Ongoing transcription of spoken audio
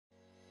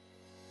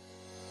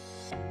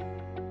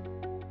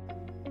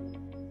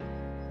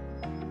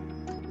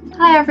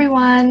Hi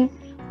everyone!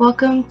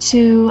 Welcome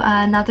to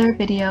another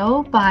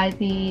video by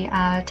the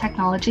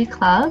Technology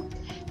Club.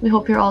 We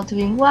hope you're all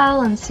doing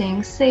well and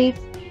staying safe,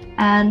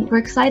 and we're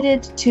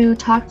excited to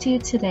talk to you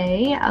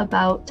today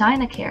about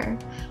Dynacare.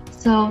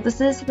 So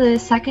this is the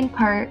second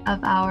part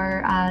of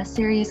our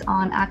series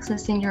on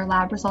accessing your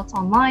lab results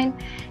online.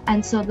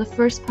 And so the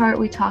first part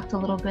we talked a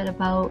little bit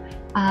about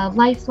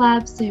Life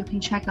Labs, so you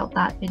can check out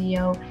that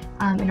video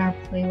in our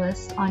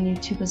playlist on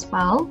YouTube as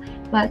well.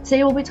 But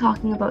today we'll be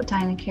talking about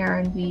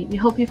Dynacare, and we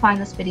hope you find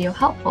this video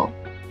helpful.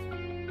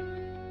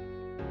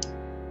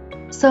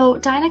 So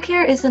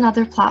Dynacare is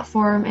another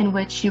platform in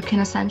which you can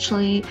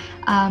essentially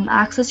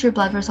access your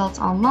blood results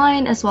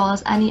online, as well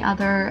as any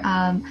other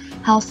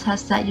health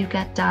tests that you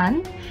get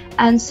done.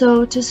 And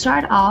so to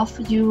start off,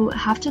 you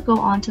have to go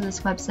onto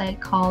this website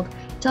called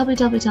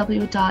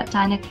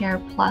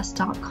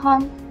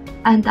www.dynacareplus.com,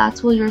 and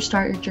that's where you'll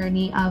start your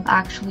journey of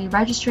actually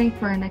registering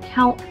for an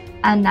account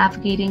and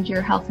navigating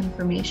your health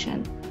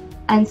information.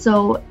 And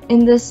so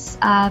in this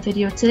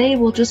video today,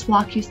 we'll just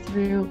walk you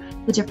through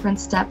the different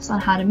steps on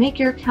how to make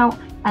your account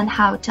and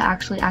how to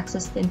actually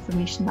access the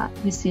information that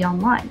you see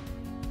online.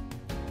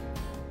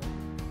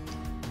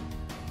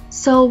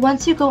 So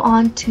once you go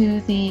on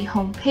to the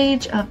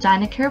homepage of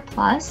Dynacare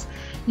Plus,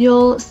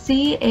 you'll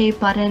see a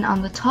button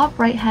on the top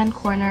right-hand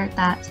corner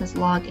that says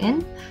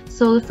Login.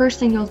 So the first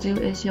thing you'll do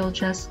is you'll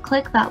just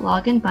click that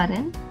Login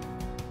button.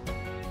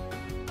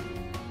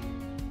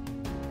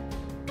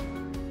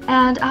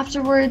 And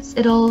afterwards,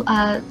 it'll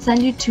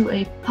send you to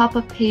a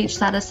pop-up page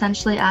that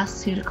essentially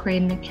asks you to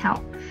create an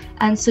account.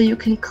 And so you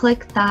can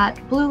click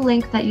that blue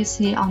link that you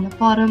see on the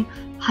bottom,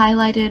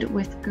 highlighted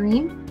with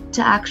green,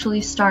 to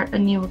actually start a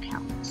new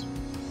account.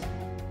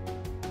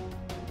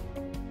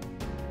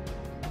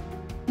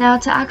 Now,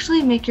 to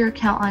actually make your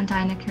account on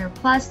Dynacare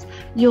Plus,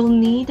 you'll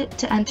need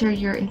to enter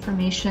your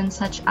information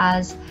such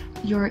as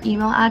your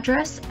email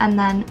address and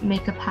then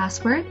make a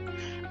password.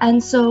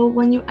 And so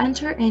when you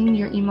enter in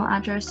your email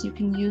address, you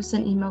can use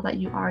an email that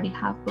you already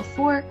have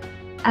before.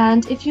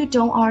 And if you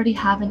don't already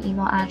have an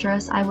email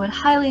address, I would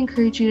highly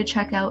encourage you to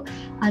check out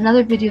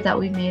another video that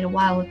we made a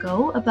while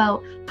ago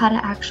about how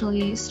to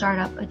actually start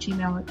up a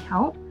Gmail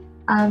account.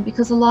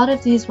 Because a lot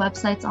of these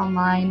websites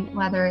online,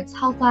 whether it's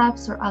health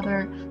labs or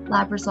other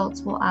lab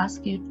results, will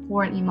ask you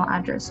for an email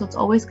address. So it's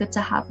always good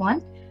to have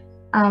one.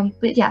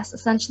 But yes,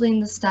 essentially in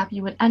this step,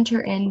 you would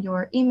enter in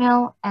your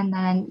email and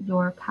then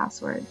your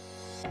password.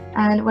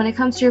 And when it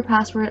comes to your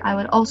password, I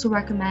would also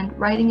recommend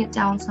writing it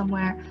down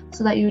somewhere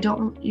so that you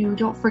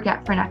don't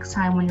forget for next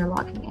time when you're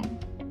logging in.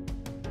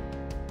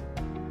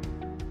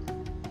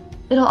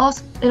 It'll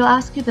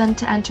ask you then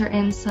to enter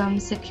in some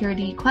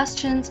security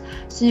questions,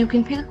 so you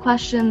can pick a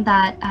question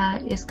that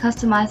is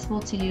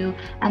customizable to you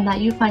and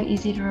that you find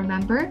easy to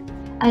remember,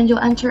 and you'll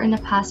enter in a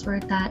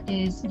password that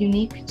is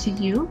unique to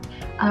you.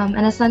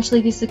 And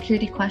essentially these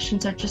security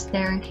questions are just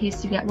there in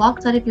case you get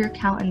locked out of your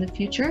account in the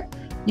future.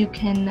 You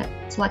can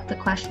select the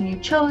question you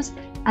chose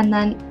and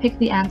then pick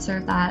the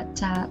answer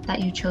that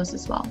you chose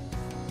as well.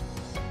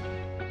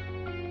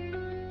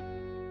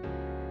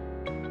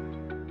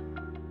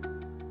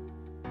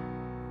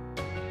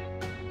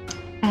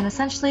 And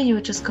essentially you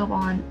would just go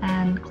on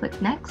and click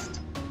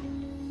Next.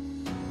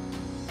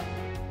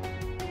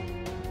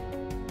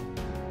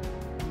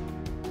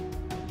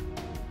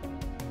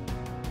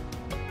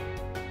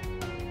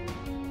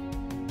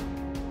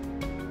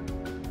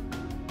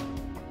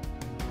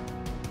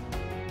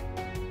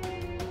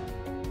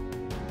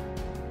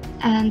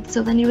 And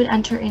so then you would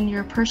enter in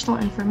your personal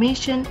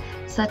information,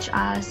 such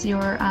as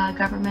your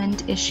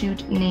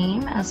government-issued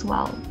name as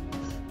well.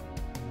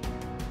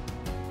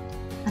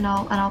 And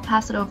I'll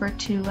pass it over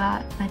to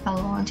my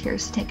fellow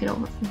volunteers to take it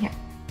over from here.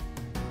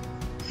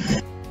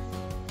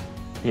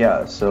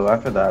 Yeah, so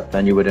after that,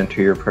 then you would enter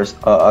your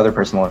other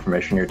personal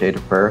information, your date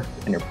of birth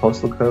and your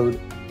postal code.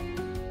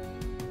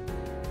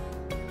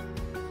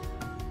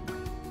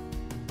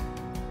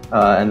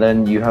 And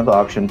then you have the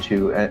option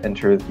to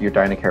enter your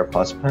Dynacare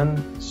Plus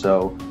PIN.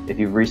 So if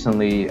you've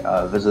recently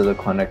visited a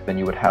clinic, then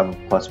you would have a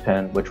Plus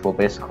PIN, which will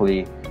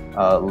basically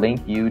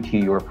link you to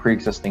your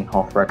pre-existing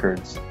health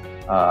records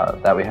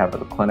that we have at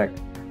the clinic.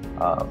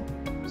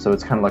 So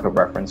it's kind of like a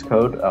reference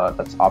code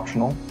that's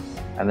optional.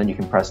 And then you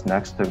can press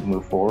Next to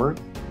move forward.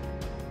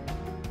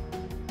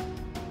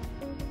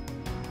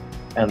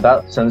 And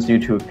that sends you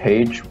to a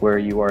page where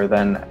you are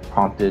then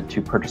prompted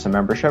to purchase a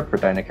membership for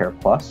Dynacare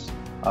Plus.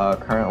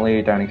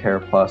 Currently, Dynacare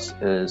Plus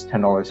is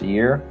 $10 a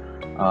year.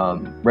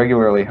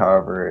 Regularly,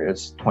 however,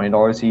 it's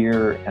 $20 a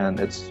year, and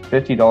it's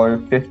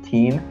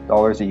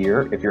 $15 a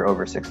year if you're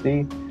over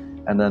 60.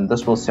 And then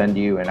this will send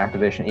you an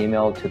activation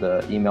email to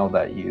the email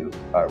that you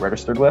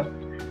registered with.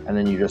 And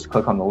then you just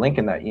click on the link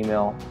in that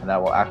email, and that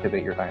will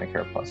activate your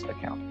Dynacare Plus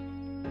account.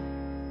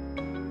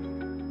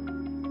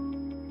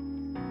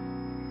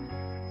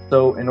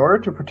 So in order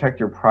to protect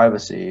your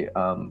privacy,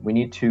 we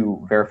need to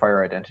verify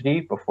your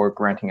identity before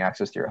granting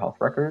access to your health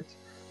records.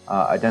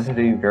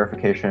 Identity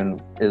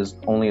verification is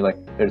only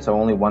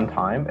one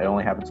time. It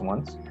only happens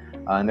once.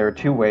 And there are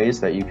two ways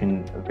that you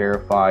can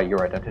verify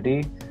your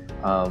identity.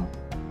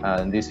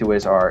 And these two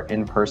ways are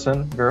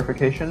in-person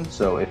verification.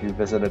 So if you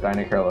visit a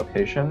Dynacare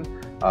location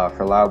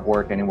for lab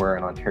work anywhere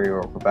in Ontario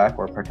or Quebec,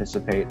 or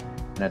participate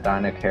in a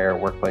Dynacare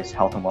workplace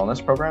health and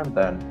wellness program,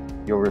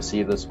 then you'll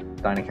receive this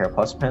Dynacare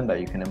Plus pin that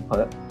you can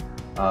input.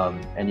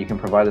 And you can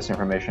provide this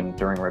information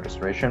during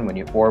registration when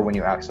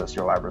you access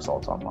your lab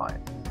results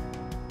online.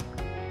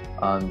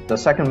 The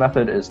second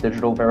method is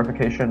digital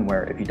verification,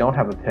 where if you don't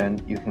have a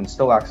PIN, you can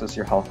still access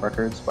your health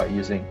records by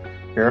using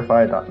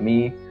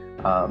verify.me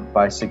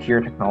by Secure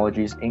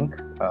Technologies Inc.,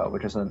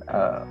 which is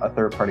a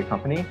third-party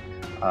company,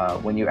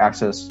 when you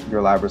access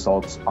your lab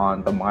results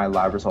on the My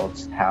Lab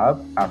Results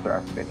tab after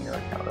activating your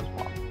account as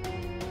well.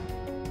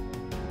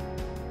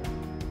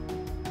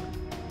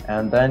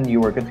 And then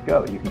you are good to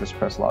go. You can just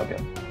press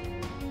login.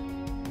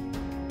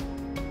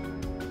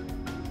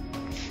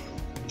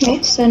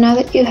 Right, so now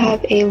that you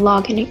have a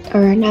login,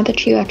 or now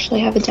that you actually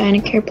have a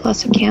Dynacare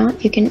Plus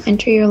account, you can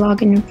enter your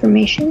login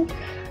information.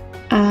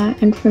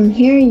 And from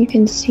here, you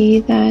can see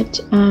that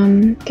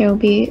there will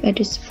be a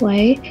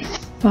display,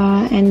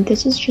 and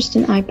this is just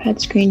an iPad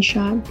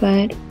screenshot,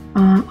 but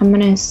I'm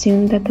going to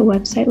assume that the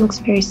website looks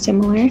very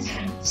similar.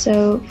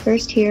 So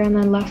first here on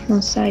the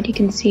leftmost side, you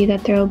can see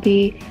that there will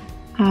be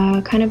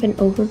kind of an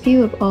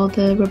overview of all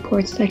the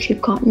reports that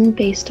you've gotten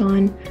based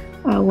on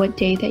what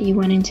day that you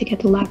went in to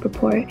get the lab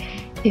report.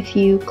 If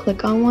you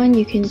click on one,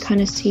 you can kind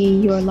of see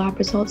your lab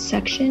results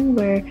section,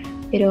 where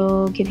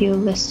it'll give you a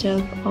list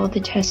of all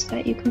the tests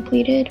that you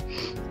completed,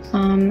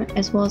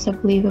 as well as, I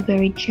believe, a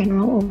very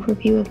general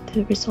overview of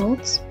the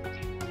results.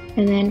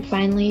 And then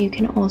finally, you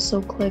can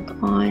also click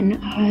on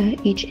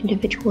each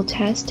individual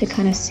test to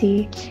kind of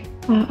see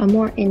a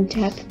more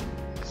in-depth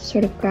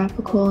sort of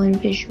graphical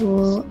and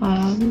visual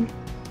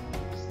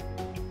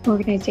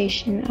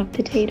organization of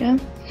the data.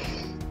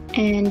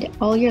 And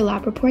all your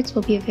lab reports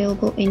will be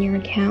available in your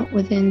account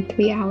within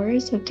 3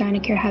 hours of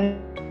Dynacare having.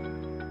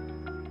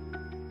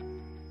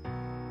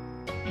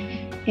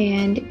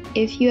 And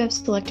if you have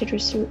selected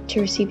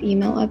to receive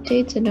email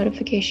updates, a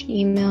notification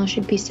email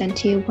should be sent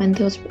to you when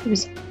those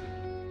results.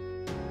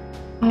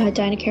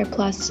 Dynacare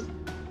Plus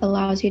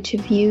allows you to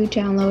view,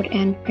 download,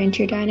 and print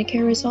your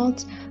Dynacare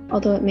results,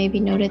 although it may be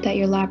noted that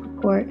your lab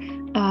report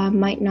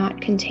might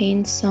not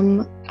contain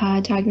some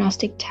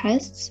diagnostic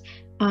tests,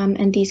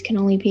 and these can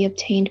only be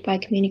obtained by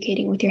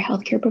communicating with your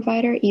healthcare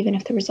provider, even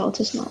if the result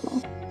is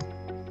normal.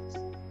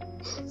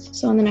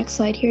 So on the next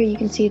slide here, you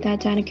can see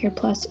that Dynacare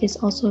Plus is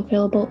also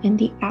available in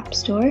the App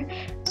Store.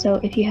 So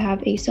if you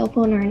have a cell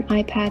phone or an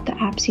iPad, the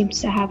app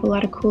seems to have a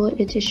lot of cool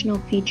additional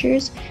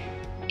features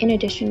in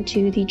addition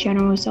to the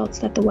general results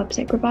that the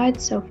website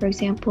provides. So for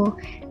example,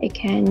 it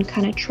can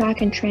kind of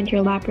track and trend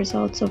your lab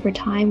results over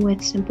time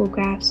with simple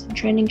graphs and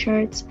trending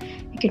charts.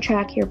 It can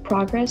track your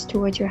progress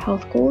towards your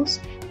health goals.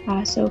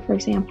 So for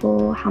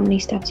example, how many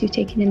steps you've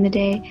taken in the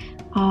day,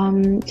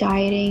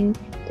 dieting,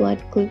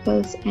 blood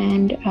glucose,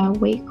 and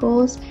weight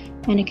goals.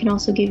 And it can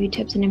also give you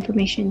tips and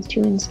information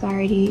to inspire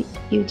you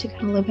to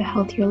kind of live a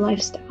healthier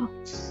lifestyle.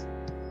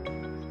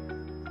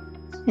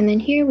 And then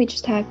here we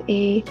just have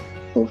a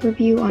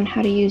overview on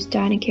how to use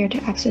Dynacare to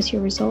access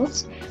your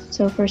results.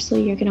 So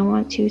firstly, you're going to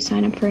want to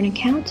sign up for an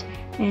account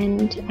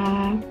and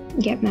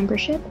get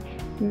membership.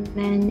 And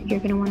then you're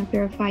going to want to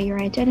verify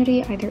your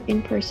identity either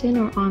in person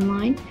or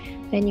online.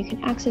 Then you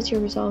can access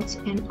your results,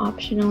 and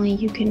optionally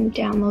you can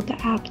download the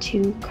app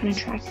to kind of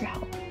track your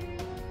health.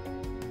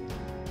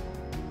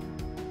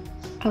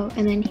 Oh,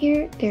 and then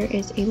here there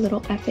is a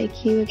little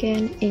FAQ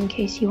again in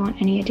case you want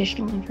any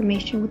additional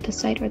information with the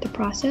site or the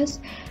process.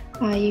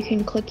 You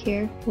can click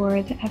here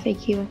for the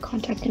FAQ and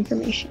contact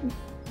information.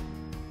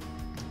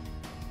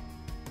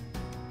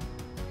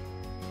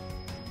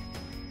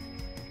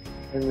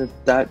 And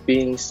with that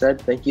being said,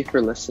 thank you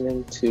for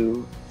listening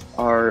to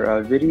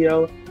our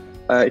video.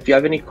 If you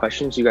have any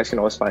questions, you guys can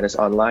always find us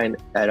online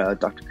at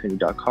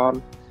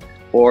drkearney.com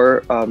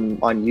or on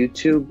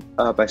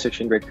YouTube by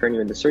searching Greg Kearney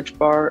in the search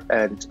bar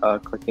and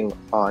clicking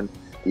on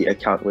the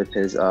account with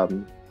his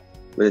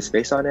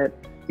face on it.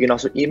 You can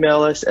also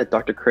email us at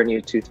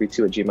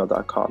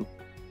drkearney232@gmail.com.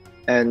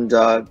 And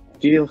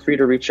feel free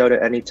to reach out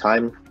at any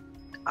time.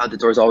 The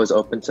door is always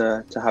open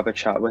to have a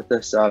chat with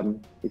us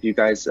if you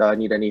guys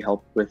need any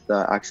help with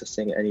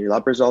accessing any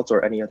lab results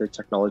or any other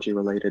technology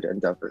related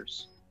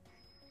endeavors.